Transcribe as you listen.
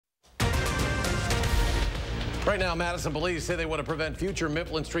Right now, Madison police say they want to prevent future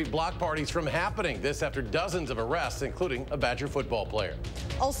Mifflin Street block parties from happening. This after dozens of arrests, including a Badger football player.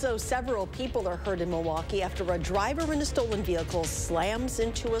 Also, several people are hurt in Milwaukee after a driver in a stolen vehicle slams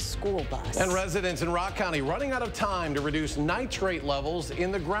into a school bus. And residents in Rock County running out of time to reduce nitrate levels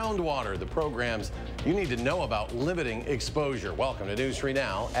in the groundwater. The programs you need to know about limiting exposure. Welcome to News 3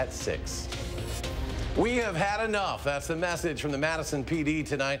 Now at 6. We have had enough. That's the message from the Madison PD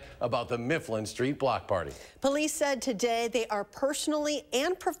tonight about the Mifflin Street block party. Police said today they are personally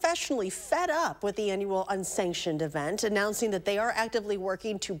and professionally fed up with the annual unsanctioned event, announcing that they are actively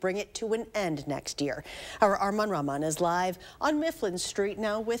working to bring it to an end next year. Our Arman Rahman is live on Mifflin Street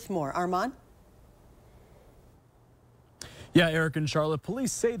now with more. Arman? Yeah, Eric and Charlotte,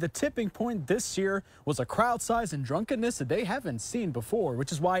 police say the tipping point this year was a crowd size and drunkenness that they haven't seen before,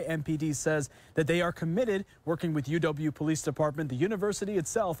 which is why MPD says that they are committed, working with UW Police Department, the university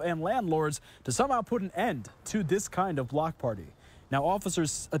itself, and landlords to somehow put an end to this kind of block party. Now,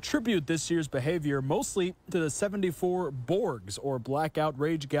 officers attribute this year's behavior mostly to the 74 Borgs, or blackout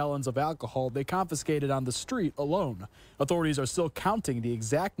rage gallons of alcohol they confiscated on the street alone. Authorities are still counting the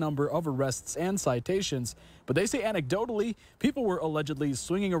exact number of arrests and citations, but they say anecdotally, people were allegedly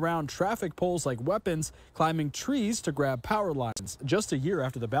swinging around traffic poles like weapons, climbing trees to grab power lines, just a year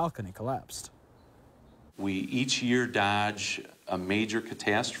after the balcony collapsed. We each year dodge a major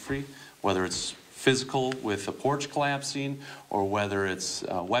catastrophe, whether it's physical with a porch collapsing or whether it's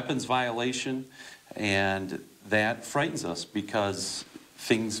a weapons violation, and that frightens us because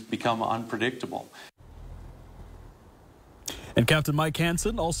things become unpredictable. And Captain Mike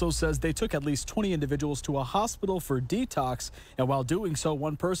Hansen also says they took at least 20 individuals to a hospital for detox, and while doing so,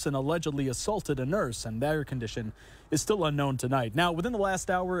 one person allegedly assaulted a nurse, and their condition is still unknown tonight. Now, within the last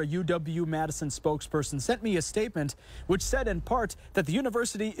hour, a UW-Madison spokesperson sent me a statement which said in part that the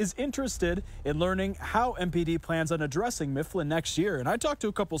university is interested in learning how MPD plans on addressing Mifflin next year. And I talked to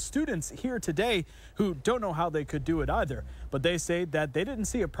a couple students here today who don't know how they could do it either, but they say that they didn't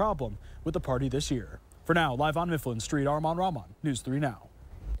see a problem with the party this year. For now, live on Mifflin Street, Arman Rahman, News 3 Now.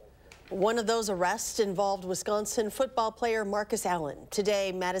 One of those arrests involved Wisconsin football player Marcus Allen.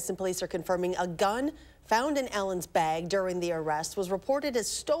 Today, Madison police are confirming a gun found in Allen's bag during the arrest was reported as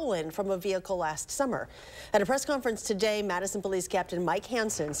stolen from a vehicle last summer. At a press conference today, Madison Police Captain Mike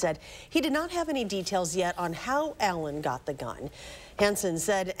Hansen said he did not have any details yet on how Allen got the gun. Hansen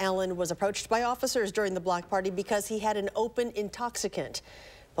said Allen was approached by officers during the block party because he had an open intoxicant.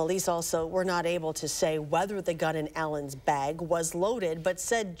 Police also were not able to say whether the gun in Allen's bag was loaded, but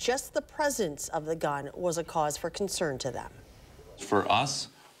said just the presence of the gun was a cause for concern to them. For us,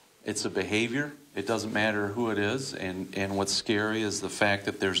 it's a behavior. It doesn't matter who it is, and what's scary is the fact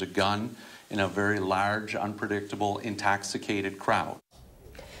that there's a gun in a very large, unpredictable, intoxicated crowd.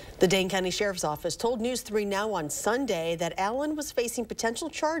 The Dane County Sheriff's Office told News 3 Now on Sunday that Allen was facing potential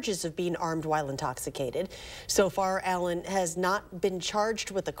charges of being armed while intoxicated. So far, Allen has not been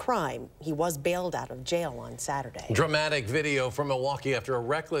charged with a crime. He was bailed out of jail on Saturday. Dramatic video from Milwaukee after a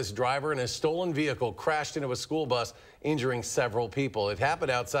reckless driver in a stolen vehicle crashed into a school bus, injuring several people. It happened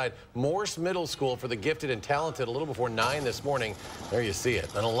outside Morse Middle School for the gifted and talented a little before 9 this morning. There you see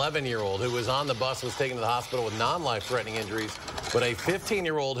it. An 11-year-old who was on the bus was taken to the hospital with non-life-threatening injuries, but a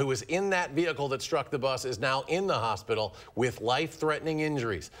 15-year-old who was in that vehicle that struck the bus is now in the hospital with life-threatening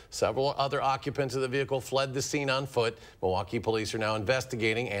injuries. Several other occupants of the vehicle fled the scene on foot. Milwaukee police are now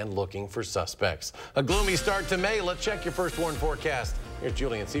investigating and looking for suspects. A gloomy start to May. Let's check your first warn forecast. Here's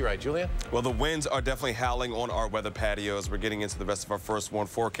Julian Seawright. Julian? Well, the winds are definitely howling on our weather patios. We're getting into the rest of our first warn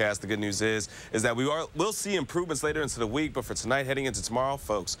forecast. The good news is that we'll see improvements later into the week, but for tonight, heading into tomorrow,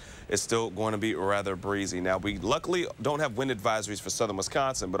 folks, it's still going to be rather breezy. Now, we luckily don't have wind advisories for southern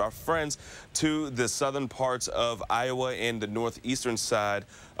Wisconsin, but our friends to the southern parts of Iowa and the northwestern side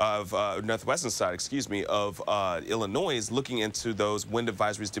of Illinois is looking into those wind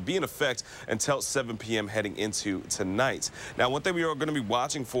advisories to be in effect until 7 p.m. heading into tonight. Now, one thing we are going to be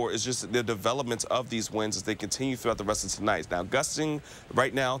watching for is just the development of these winds as they continue throughout the rest of tonight. Now, gusting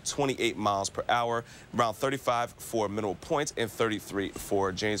right now 28 miles per hour, around 35 for Mineral Point and 33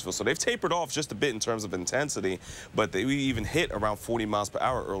 for Janesville. So they've tapered off just a bit in terms of intensity, but we even hit around 40 miles per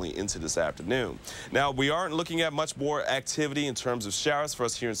hour early into this afternoon. Now, we aren't looking at much more activity in terms of showers for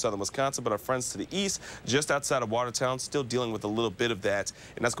us here in southern Wisconsin, but our friends to the east, just outside of Watertown, still dealing with a little bit of that,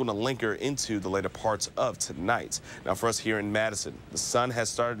 and that's going to linger into the later parts of tonight. Now, for us here in Madison, the sun has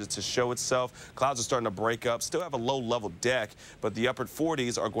started to show itself. Clouds are starting to break up. Still have a low-level deck, but the upper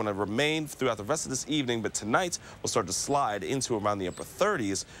 40s are going to remain throughout the rest of this evening. But tonight will start to slide into around the upper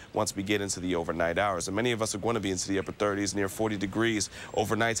 30s once we get into the overnight hours. And many of us are going to be into the upper 30s, near 40 degrees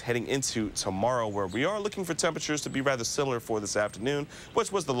overnight heading into tomorrow, where we are looking for temperatures to be rather similar for this afternoon,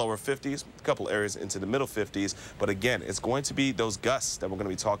 which was the lower 50s, a couple areas into the middle 50s. But again, it's going to be those gusts that we're going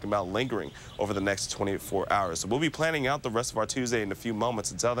to be talking about lingering over the next 24 hours. So we'll be planning out the rest of our Tuesday in a few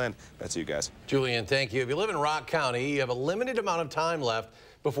moments. Until then, back to you guys. Julian, thank you. If you live in Rock County, you have a limited amount of time left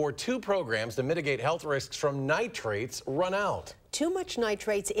before 2 programs to mitigate health risks from nitrates run out. Too much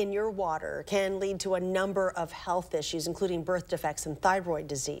nitrates in your water can lead to a number of health issues, including birth defects and thyroid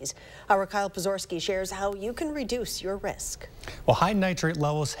disease. Our Kyle Pozorski shares how you can reduce your risk. Well, high nitrate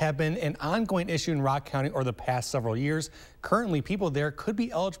levels have been an ongoing issue in Rock County over the past several years. Currently, people there could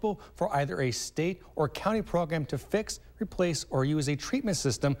be eligible for either a state or county program to fix, replace, or use a treatment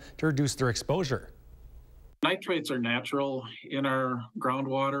system to reduce their exposure. Nitrates are natural in our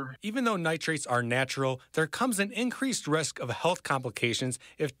groundwater. Even though nitrates are natural, there comes an increased risk of health complications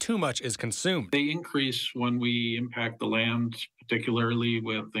if too much is consumed. They increase when we impact the land, particularly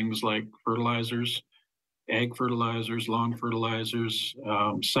with things like fertilizers, ag fertilizers, lawn fertilizers.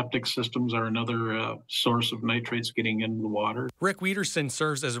 Septic systems are another source of nitrates getting into the water. Rick Wiederson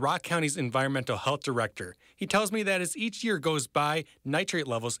serves as Rock County's environmental health director. He tells me that as each year goes by, nitrate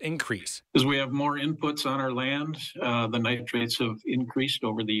levels increase. As we have more inputs on our land, the nitrates have increased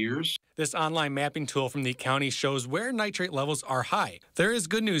over the years. This online mapping tool from the county shows where nitrate levels are high. There is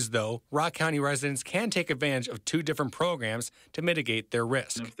good news, though. Rock County residents can take advantage of 2 different programs to mitigate their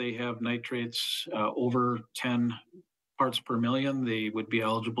risk. And if they have nitrates over 10 parts per million, they would be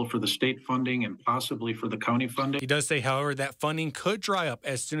eligible for the state funding and possibly for the county funding. He does say, however, that funding could dry up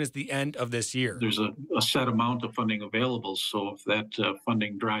as soon as the end of this year. There's a set amount of funding available, so if that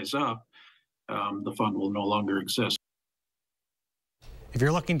funding dries up, the fund will no longer exist. If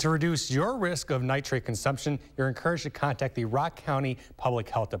you're looking to reduce your risk of nitrate consumption, you're encouraged to contact the Rock County Public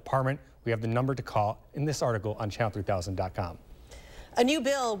Health Department. We have the number to call in this article on channel3000.com. A new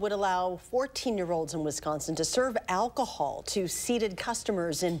bill would allow 14-year-olds in Wisconsin to serve alcohol to seated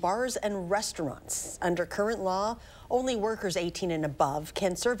customers in bars and restaurants. Under current law, only workers 18 and above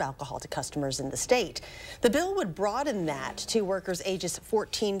can serve alcohol to customers in the state. The bill would broaden that to workers ages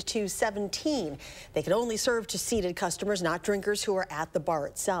 14 to 17. They can only serve to seated customers, not drinkers who are at the bar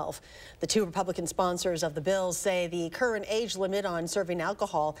itself. The 2 Republican sponsors of the bill say the current age limit on serving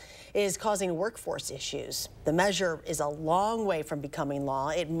alcohol is causing workforce issues. The measure is a long way from becoming law.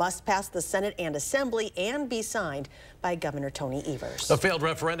 It must pass the Senate and Assembly and be signed by Governor Tony Evers. A failed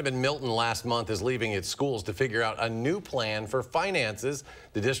referendum in Milton last month is leaving its schools to figure out a new plan for finances.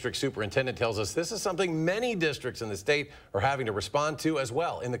 The district superintendent tells us this is something many districts in the state are having to respond to as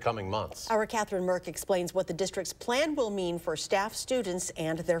well in the coming months. Our Catherine Merck explains what the district's plan will mean for staff, students,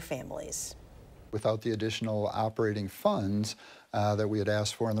 and their families. Without the additional operating funds that we had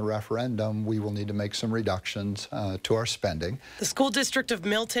asked for in the referendum, we will need to make some reductions to our spending. The school district of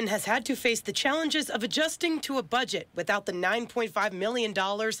Milton has had to face the challenges of adjusting to a budget without the $9.5 million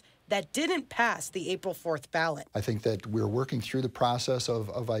that didn't pass the April 4th ballot. I think that we're working through the process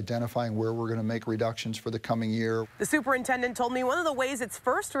of identifying where we're going to make reductions for the coming year. The superintendent told me one of the ways it's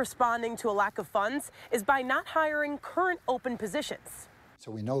first responding to a lack of funds is by not hiring current open positions. So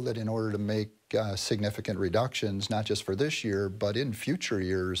we know that in order to make significant reductions, not just for this year, but in future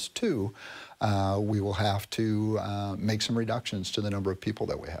years too, we will have to make some reductions to the number of people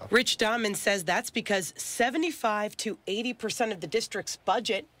that we have. Rich Dahman says that's because 75 to 80% of the district's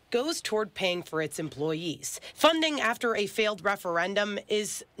budget goes toward paying for its employees. Funding after a failed referendum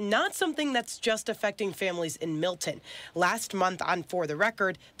is not something that's just affecting families in Milton. Last month on For the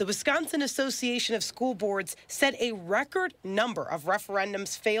Record, the Wisconsin Association of School Boards said a record number of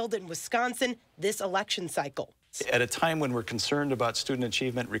referendums failed in Wisconsin this election cycle. At a time when we're concerned about student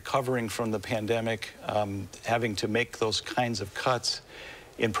achievement, recovering from the pandemic, having to make those kinds of cuts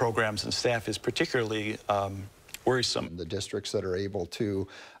in programs and staff is particularly worrisome. The districts that are able to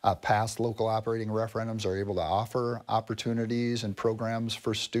pass local operating referendums are able to offer opportunities and programs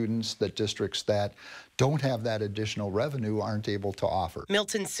for students that districts that don't have that additional revenue aren't able to offer.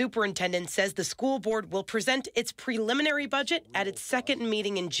 Milton's superintendent says the school board will present its preliminary budget at its second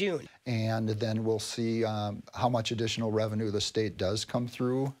meeting in June. And then we'll see how much additional revenue the state does come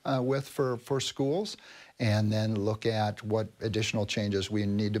through with for schools, and then look at what additional changes we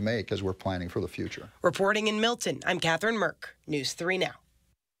need to make as we're planning for the future. Reporting in Milton, I'm Catherine Merck, News 3 Now.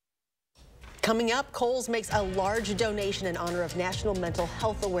 Coming up, Kohl's makes a large donation in honor of National Mental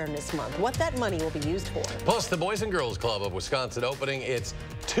Health Awareness Month. What that money will be used for. Plus, the Boys and Girls Club of Wisconsin opening its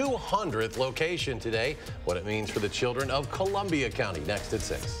 200th location today. What it means for the children of Columbia County. Next at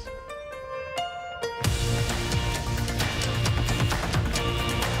 6.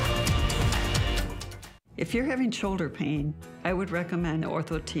 If you're having shoulder pain, I would recommend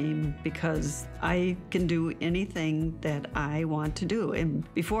Ortho Team because I can do anything that I want to do.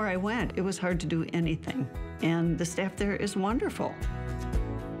 And before I went, it was hard to do anything. And the staff there is wonderful.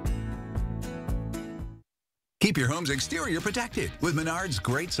 Keep your home's exterior protected with Menard's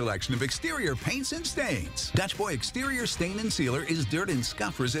great selection of exterior paints and stains. Dutch Boy Exterior Stain and Sealer is dirt and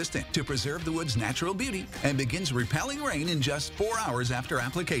scuff resistant to preserve the wood's natural beauty and begins repelling rain in just 4 hours after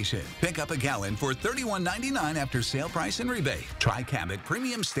application. Pick up a gallon for $31.99 after sale price and rebate. Try Cabot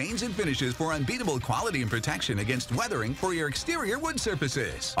Premium Stains and Finishes for unbeatable quality and protection against weathering for your exterior wood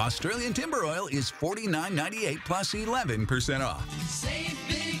surfaces. Australian Timber Oil is $49.98 plus 11% off. Save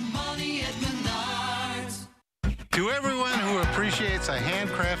big money at Menards. To everyone who appreciates a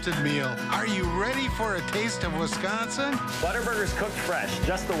handcrafted meal, are you ready for a taste of Wisconsin? Butterburgers cooked fresh,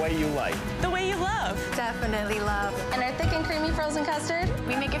 just the way you like. The way you love. Definitely love. And our thick and creamy frozen custard,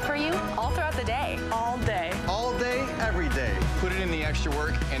 we make it for you all throughout the day. All day. All day, every day. Put it in the extra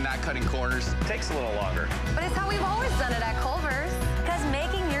work and not cutting corners. Takes a little longer. But it's how we've always done it at Culver's. Because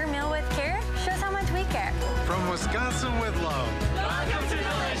making your meal with care shows how much we care. From Wisconsin with love. Welcome to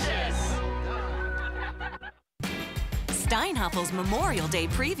Delicious. Steinhaffel's Memorial Day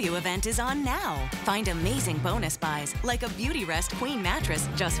preview event is on now. Find amazing bonus buys like a Beauty Rest Queen mattress,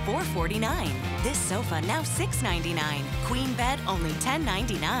 just $449. This sofa now $699. Queen bed only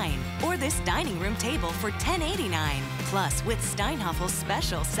 $10.99. Or this dining room table for $10.89. Plus, with Steinhaffel's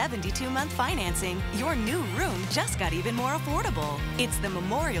special 72-month financing, your new room just got even more affordable. It's the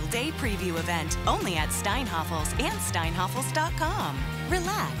Memorial Day preview event only at Steinhaffel's and Steinhaffels.com.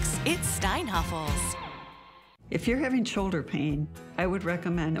 Relax, it's Steinhaffel's. If you're having shoulder pain, I would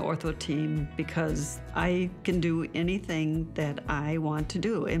recommend Ortho Team because I can do anything that I want to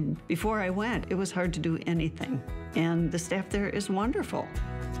do. And before I went, it was hard to do anything. And the staff there is wonderful.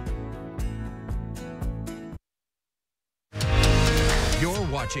 You're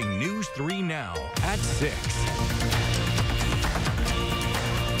watching News 3 Now at 6.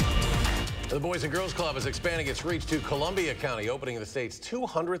 The Boys and Girls Club is expanding its reach to Columbia County, opening the state's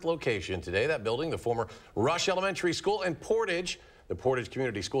 200th location today. That building, the former Rush Elementary School in Portage. The Portage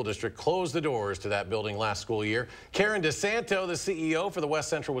Community School District closed the doors to that building last school year. Karen DeSanto, the CEO for the West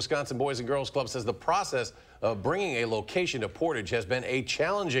Central Wisconsin Boys and Girls Club, says the process of bringing a location to Portage has been a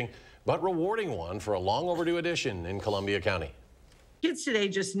challenging but rewarding one for a long overdue addition in Columbia County. Kids today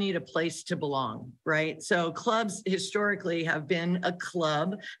just need a place to belong, right? So clubs historically have been a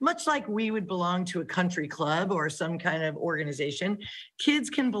club, much like we would belong to a country club or some kind of organization. Kids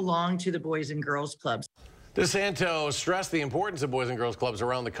can belong to the Boys and Girls Clubs. DeSanto stressed the importance of Boys and Girls Clubs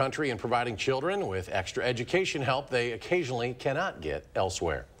around the country in providing children with extra education help they occasionally cannot get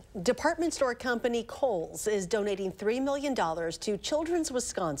elsewhere. Department store company Kohl's is donating $3 million to Children's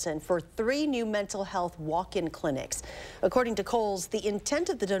Wisconsin for 3 new mental health walk-in clinics. According to Kohl's, the intent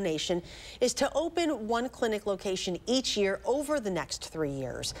of the donation is to open 1 clinic location each year over the next 3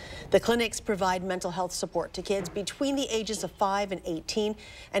 years. The clinics provide mental health support to kids between the ages of 5 and 18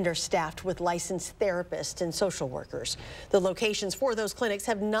 and are staffed with licensed therapists and social workers. The locations for those clinics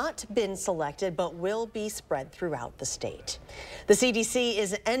have not been selected but will be spread throughout the state. The CDC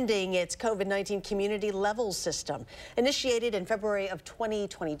is ending its COVID-19 community levels system. Initiated in February of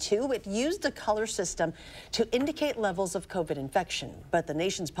 2022, it used a color system to indicate levels of COVID infection. But the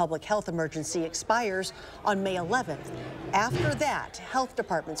nation's public health emergency expires on May 11th. After that, health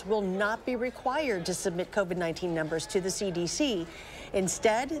departments will not be required to submit COVID-19 numbers to the CDC.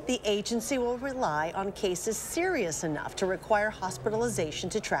 Instead, the agency will rely on cases serious enough to require hospitalization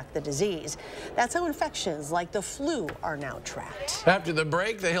to track the disease. That's how infections like the flu are now tracked. After the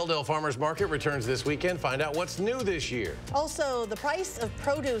break, the Hilldale Farmers Market returns this weekend. Find out what's new this year. Also, the price of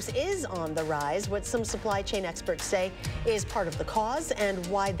produce is on the rise, what some supply chain experts say is part of the cause and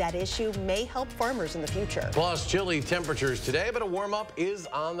why that issue may help farmers in the future. Plus, chilly temperatures today, but a warm-up is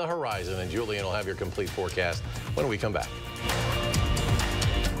on the horizon. And Julian will have your complete forecast when we come back.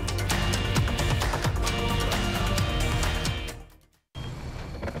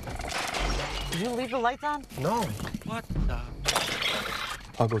 Did you leave the lights on? No. What the?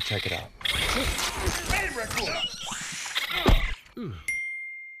 I'll go check it out.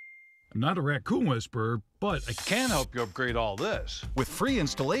 I'm not a raccoon whisperer, but I can help you upgrade all this. With free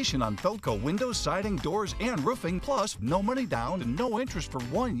installation on Feldco windows, siding, doors, and roofing, plus no money down and no interest for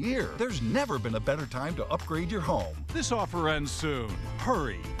 1 year. There's never been a better time to upgrade your home. This offer ends soon.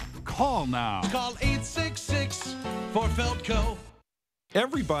 Hurry. Call now. Call 866 for Feldco.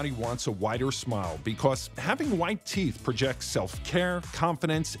 Everybody wants a whiter smile because having white teeth projects self-care,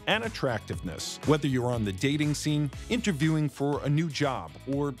 confidence, and attractiveness. Whether you're on the dating scene, interviewing for a new job,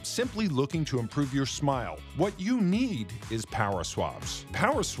 or simply looking to improve your smile, what you need is Power Swabs.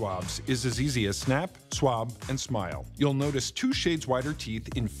 Power Swabs is as easy as snap, swab, and smile. You'll notice 2 shades whiter teeth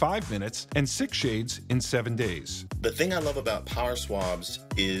in 5 minutes and 6 shades in 7 days. The thing I love about Power Swabs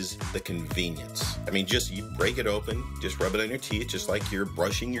is the convenience. I mean, just you break it open, just rub it on your teeth, just like you're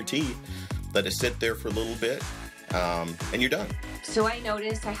brushing your teeth, let it sit there for a little bit, and you're done. So I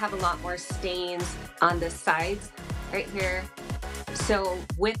noticed I have a lot more stains on the sides right here. So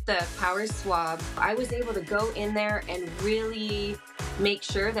with the Power Swab, I was able to go in there and really make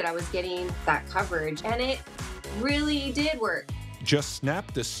sure that I was getting that coverage, and it really did work. Just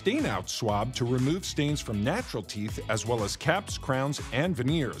snap the stain out swab to remove stains from natural teeth as well as caps, crowns, and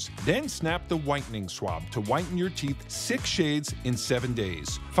veneers. Then snap the whitening swab to whiten your teeth 6 shades in 7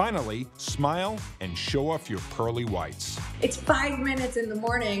 days. Finally, smile and show off your pearly whites. It's 5 minutes in the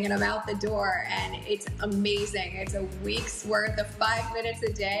morning and I'm out the door, and it's amazing. It's a week's worth of 5 minutes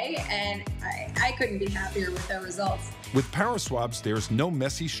a day, and I couldn't be happier with the results. With Power Swabs, there's no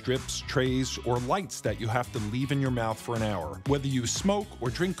messy strips, trays, or lights that you have to leave in your mouth for an hour. Whether you smoke or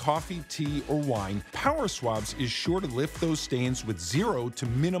drink coffee, tea, or wine, Power Swabs is sure to lift those stains with 0 to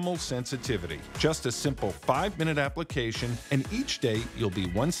minimal sensitivity. Just a simple 5-minute application, and each day you'll be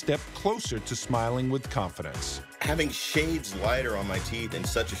 1 step closer to smiling with confidence. Having shades lighter on my teeth in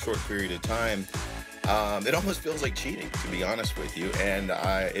such a short period of time, it almost feels like cheating, to be honest with you, and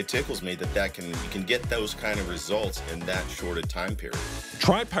it tickles me that you can get those kind of results in that short a time period.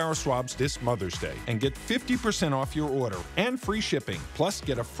 Try Power Swabs this Mother's Day and get 50% off your order and free shipping. Plus,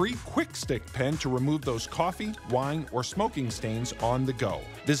 get a free quick stick pen to remove those coffee, wine, or smoking stains on the go.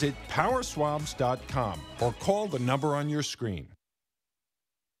 Visit powerswabs.com or call the number on your screen.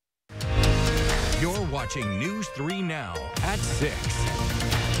 You're watching News 3 Now at 6.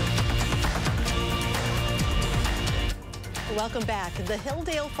 Welcome back. The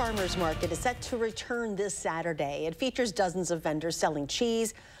Hilldale Farmers Market is set to return this Saturday. It features dozens of vendors selling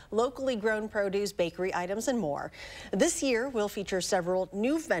cheese, locally grown produce, bakery items, and more. This year will feature several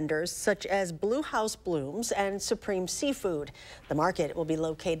new vendors such as Blue House Blooms and Supreme Seafood. The market will be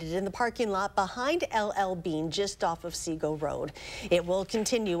located in the parking lot behind LL Bean just off of Seago Road. It will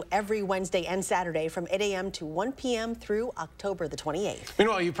continue every Wednesday and Saturday from 8 a.m. to 1 p.m. through October the 28th.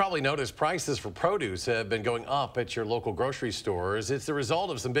 Meanwhile, you probably noticed prices for produce have been going up at your local grocery stores. It's the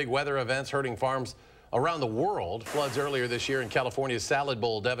result of some big weather events hurting farms around the world. Floods earlier this year in California's Salad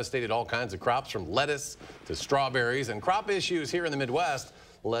Bowl devastated all kinds of crops from lettuce to strawberries, and crop issues here in the Midwest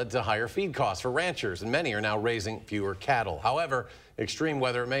led to higher feed costs for ranchers, and many are now raising fewer cattle. However, extreme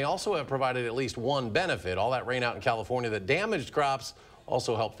weather may also have provided at least one benefit. All that rain out in California that damaged crops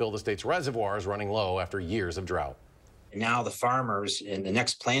also helped fill the state's reservoirs running low after years of drought. Now the farmers in the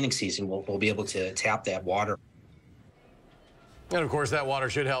next planting season will be able to tap that water. And of course, that water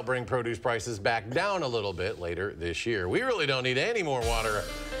should help bring produce prices back down a little bit later this year. We really don't need any more water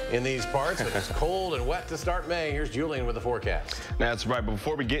in these parts, but it's cold and wet to start May. Here's Julian with the forecast. That's right. But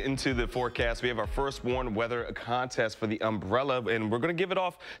before we get into the forecast, we have our first warm weather contest for the umbrella, and we're going to give it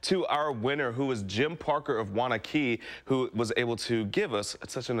off to our winner, who is Jim Parker of Wanakee, who was able to give us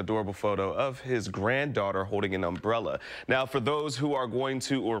such an adorable photo of his granddaughter holding an umbrella. Now, for those who are going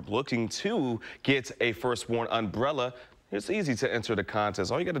to or looking to get a first worn umbrella, it's easy to enter the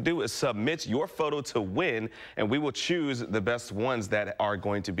contest. All you got to do is submit your photo to win, and we will choose the best ones that are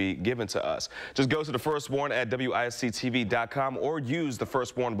going to be given to us. Just go to the First Warn at WISC-TV.com or use the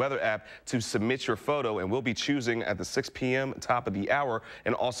First Warn weather app to submit your photo, and we'll be choosing at the 6 p.m. top of the hour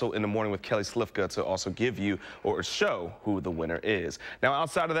and also in the morning with Kelly Slifka to also give you or show who the winner is. Now,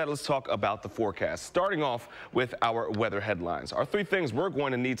 outside of that, let's talk about the forecast. Starting off with our weather headlines. Our 3 things we're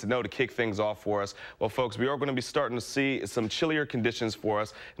going to need to know to kick things off for us. Well, folks, we are going to be starting to see some chillier conditions for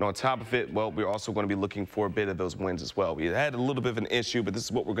us, and on top of it, well, we're also going to be looking for a bit of those winds as well. We had a little bit of an issue, but this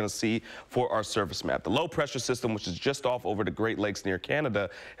is what we're going to see for our surface map. The low pressure system, which is just off over the Great Lakes near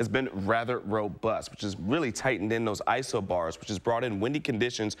Canada, has been rather robust, which has really tightened in those isobars, which has brought in windy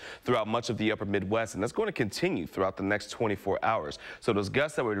conditions throughout much of the upper Midwest, and that's going to continue throughout the next 24 hours. So those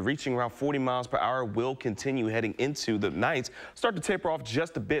gusts that were reaching around 40 miles per hour will continue heading into the night, start to taper off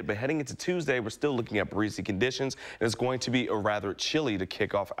just a bit, but heading into Tuesday, we're still looking at breezy conditions, and it's going going to be rather chilly to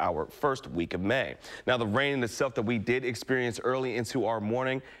kick off our first week of May. Now, the rain in itself that we did experience early into our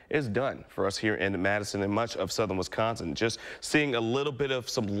morning is done for us here in Madison and much of southern Wisconsin. Just seeing a little bit of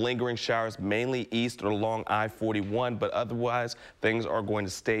some lingering showers, mainly east or along I-41, but otherwise things are going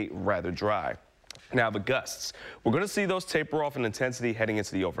to stay rather dry. Now, the gusts, we're going to see those taper off in intensity heading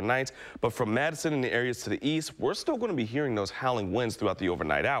into the overnight, but from Madison and the areas to the east, we're still going to be hearing those howling winds throughout the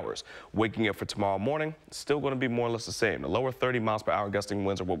overnight hours. Waking up for tomorrow morning, still going to be more or less the same. The lower 30 miles per hour gusting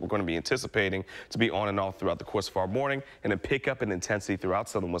winds are what we're going to be anticipating to be on and off throughout the course of our morning, and then pick up in intensity throughout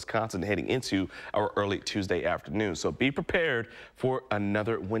southern Wisconsin heading into our early Tuesday afternoon. So be prepared for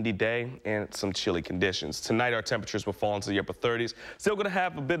another windy day and some chilly conditions. Tonight, our temperatures will fall into the upper 30s. Still going to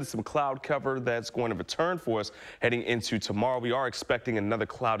have a bit of some cloud cover that's going to return for us heading into tomorrow. We are expecting another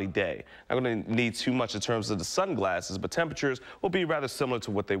cloudy day. Not going to need too much in terms of the sunglasses, but temperatures will be rather similar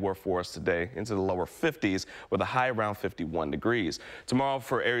to what they were for us today, into the lower 50s with a high around 51 degrees. Tomorrow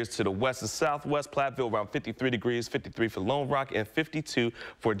for areas to the west and southwest, Platteville around 53 degrees, 53 for Lone Rock, and 52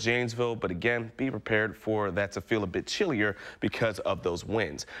 for Janesville. But again, be prepared for that to feel a bit chillier because of those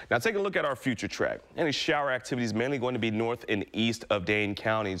winds. Now, take a look at our future track. Any shower activities mainly going to be north and east of Dane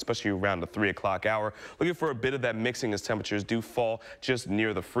County, especially around the 3 o'clock hour. Looking for a bit of that mixing as temperatures do fall just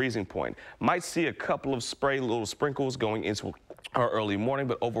near the freezing point. Might see a couple of little sprinkles going into our early morning,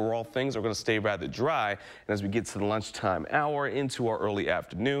 but overall things are going to stay rather dry. And as we get to the lunchtime hour into our early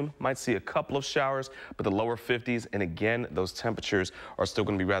afternoon, might see a couple of showers, but the lower 50s, and again, those temperatures are still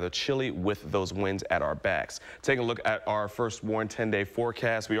going to be rather chilly with those winds at our backs. Taking a look at our first warned 10-day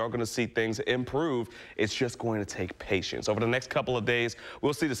forecast, we are going to see things improve. It's just going to take patience. Over the next couple of days,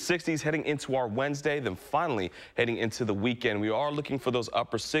 we'll see the 60s heading into our Wednesday, then finally heading into the weekend. We are looking for those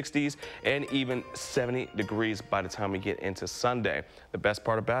upper 60s and even 70 degrees by the time we get into Sunday. The best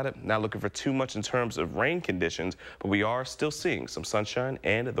part about it, not looking for too much in terms of rain conditions, but we are still seeing some sunshine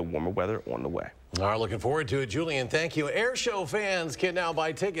and the warmer weather on the way. All right, looking forward to it. Julian, thank you. Air Show fans can now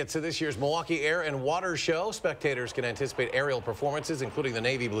buy tickets to this year's Milwaukee Air and Water Show. Spectators can anticipate aerial performances, including the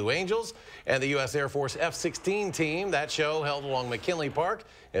Navy Blue Angels and the U.S. Air Force F-16 team. That show, held along McKinley Park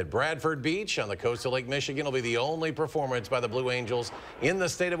at Bradford Beach on the coast of Lake Michigan, will be the only performance by the Blue Angels in the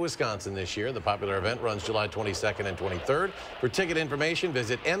state of Wisconsin this year. The popular event runs July 22nd and 23rd. For ticket information,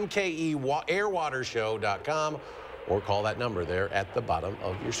 visit mkeairwatershow.com. or call that number there at the bottom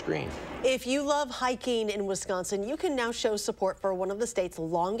of your screen. If you love hiking in Wisconsin, you can now show support for one of the state's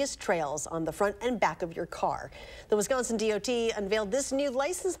longest trails on the front and back of your car. The Wisconsin DOT unveiled this new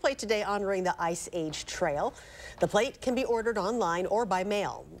license plate today honoring the Ice Age Trail. The plate can be ordered online or by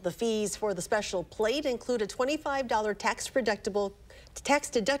mail. The fees for the special plate include a $25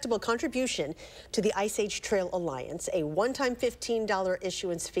 tax-deductible contribution to the Ice Age Trail Alliance, a one-time $15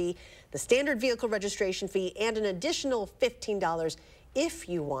 issuance fee, the standard vehicle registration fee, and an additional $15 if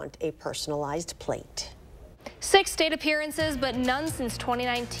you want a personalized plate. 6 state appearances, but none since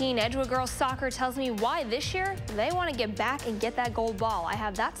 2019. Edgewood girls soccer tells me why this year they want to get back and get that gold ball. I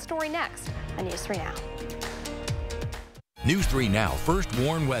have that story next on News 3 Now. News 3 Now First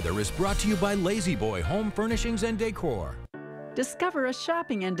Warn Weather is brought to you by Lazy Boy Home Furnishings and Decor. Discover a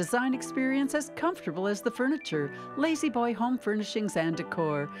shopping and design experience as comfortable as the furniture. Lazy Boy Home Furnishings and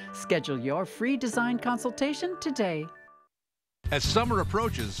Decor. Schedule your free design consultation today. As summer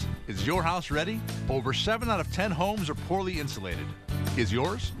approaches, is your house ready? Over 7 out of 10 homes are poorly insulated. Is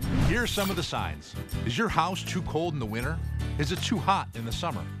yours? Here are some of the signs. Is your house too cold in the winter? Is it too hot in the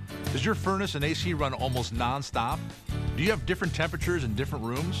summer? Does your furnace and AC run almost non-stop? Do you have different temperatures in different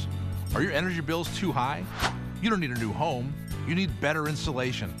rooms? Are your energy bills too high? You don't need a new home. You need better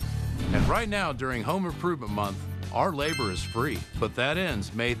insulation. And right now, during Home Improvement Month, our labor is free, but that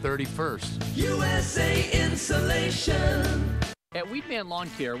ends May 31st. USA Insulation. At Weedman Lawn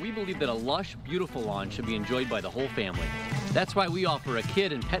Care, we believe that a lush, beautiful lawn should be enjoyed by the whole family. That's why we offer a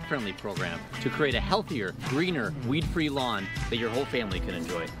kid and pet-friendly program to create a healthier, greener, weed-free lawn that your whole family can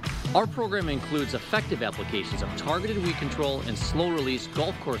enjoy. Our program includes effective applications of targeted weed control and slow-release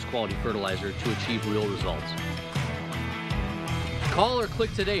golf course quality fertilizer to achieve real results. Call or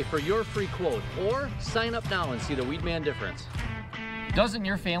click today for your free quote, or sign up now and see the Weedman difference. Doesn't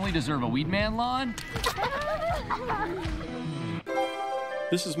your family deserve a Weedman lawn?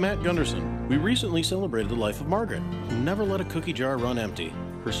 This is Matt Gunderson. We recently celebrated the life of Margaret, who never let a cookie jar run empty.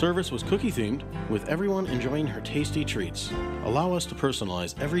 Her service was cookie-themed, with everyone enjoying her tasty treats. Allow us to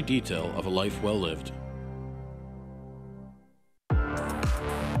personalize every detail of a life well lived.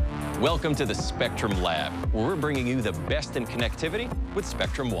 Welcome to the Spectrum Lab, where we're bringing you the best in connectivity with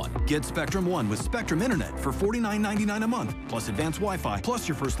Spectrum One. Get Spectrum One with Spectrum Internet for $49.99 a month, plus advanced Wi-Fi, plus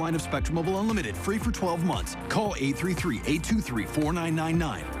your first line of Spectrum Mobile Unlimited, free for 12 months. Call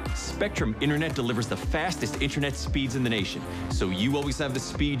 833-823-4999. Spectrum Internet delivers the fastest internet speeds in the nation, so you always have the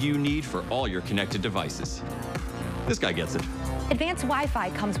speed you need for all your connected devices. This guy gets it. Advanced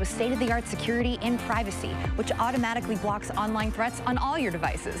Wi-Fi comes with state-of-the-art security and privacy, which automatically blocks online threats on all your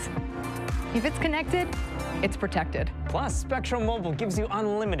devices. If it's connected, it's protected. Plus, Spectrum Mobile gives you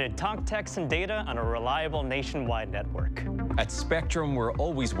unlimited talk, text, and data on a reliable nationwide network. At Spectrum, we're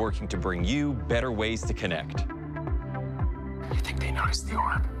always working to bring you better ways to connect. You think they noticed the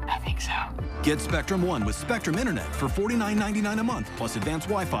orb? I think so. Get Spectrum One with Spectrum Internet for $49.99 a month, plus advanced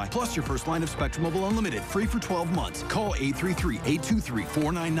Wi-Fi, plus your first line of Spectrum Mobile Unlimited, free for 12 months. Call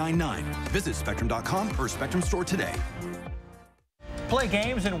 833-823-4999. Visit Spectrum.com or Spectrum Store today. Play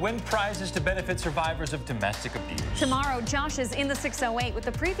games and win prizes to benefit survivors of domestic abuse. Tomorrow, Josh is in the 608 with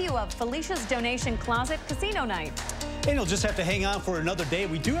the preview of Felicia's Donation Closet Casino Night. And you'll just have to hang on for another day.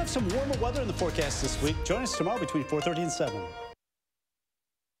 We do have some warmer weather in the forecast this week. Join us tomorrow between 4:30 and 7.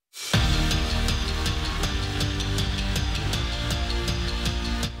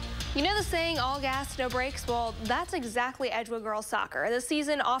 You know the saying, all gas, no brakes? Well, that's exactly Edgewood girls soccer. This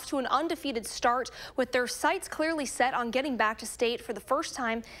season off to an undefeated start with their sights clearly set on getting back to state for the first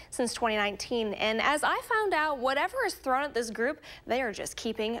time since 2019. And as I found out, whatever is thrown at this group, they just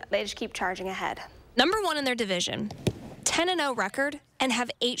keep charging ahead. Number 1 in their division, 10-0 record, and have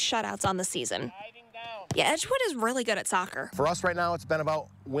 8 shutouts on the season. Yeah, Edgewood is really good at soccer. For us right now, it's been about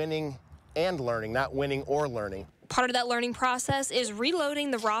winning and learning, not winning or learning. Part of that learning process is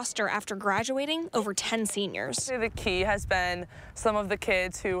reloading the roster after graduating over 10 seniors. The key has been some of the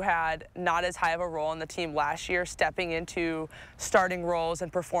kids who had not as high of a role in the team last year stepping into starting roles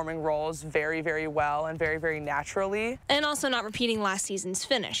and performing roles very, very well and very, very naturally. And also not repeating last season's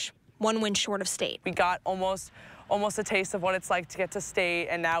finish, 1 win short of state. We got almost a taste of what it's like to get to state,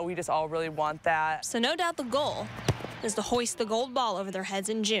 and now we just all really want that. So no doubt the goal is to hoist the gold ball over their heads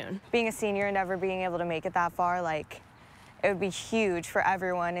in June. Being a senior and never being able to make it that far, it would be huge for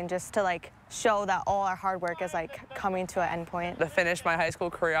everyone, and just to show that all our hard work is coming to an end point. To finish my high school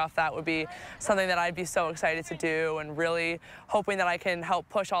career off, that would be something that I'd be so excited to do, and really hoping that I can help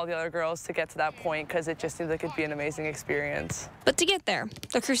push all the other girls to get to that point, because it just seems like it'd be an amazing experience. But to get there,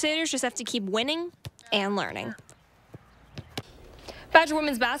 the Crusaders just have to keep winning and learning. Badger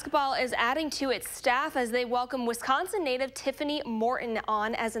women's basketball is adding to its staff as they welcome Wisconsin native Tiffany Morton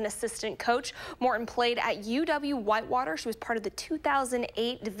on as an assistant coach. Morton played at UW-Whitewater. She was part of the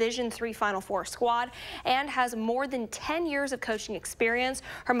 2008 Division III Final Four squad and has more than 10 years of coaching experience.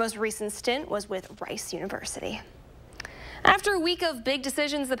 Her most recent stint was with Rice University. After a week of big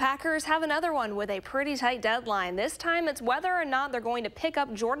decisions, the Packers have another one with a pretty tight deadline. This time it's whether or not they're going to pick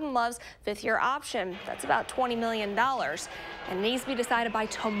up Jordan Love's 5th-year option. That's about $20 million and needs to be decided by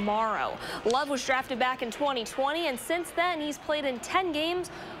tomorrow. Love was drafted back in 2020, and since then he's played in 10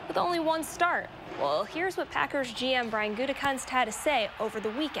 games with only 1 start. Well, here's what Packers GM Brian Gutekunst had to say over the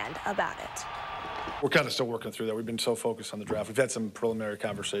weekend about it. We're kind of still working through that. We've been so focused on the draft. We've had some preliminary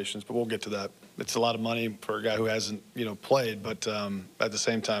conversations, but we'll get to that. It's a lot of money for a guy who hasn't, played, but at the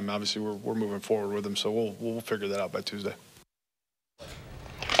same time, obviously, we're moving forward with him, so we'll figure that out by Tuesday.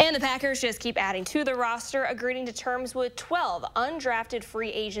 And the Packers just keep adding to the roster, agreeing to terms with 12 undrafted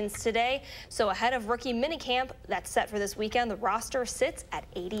free agents today. So ahead of rookie minicamp that's set for this weekend, the roster sits at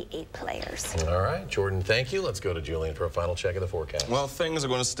 88 players. All right, Jordan, thank you. Let's go to Julian for a final check of the forecast. Well, things are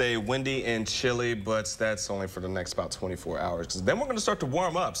going to stay windy and chilly, but that's only for the next about 24 hours. Because then we're going to start to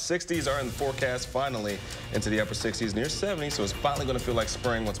warm up. 60s are in the forecast finally into the upper 60s, near 70s. So it's finally going to feel like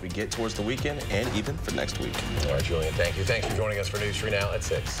spring once we get towards the weekend and even for next week. All right, Julian, thank you. Thanks for joining us for News 3 Now at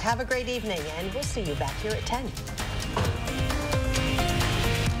 6. Have a great evening, and we'll see you back here at 10.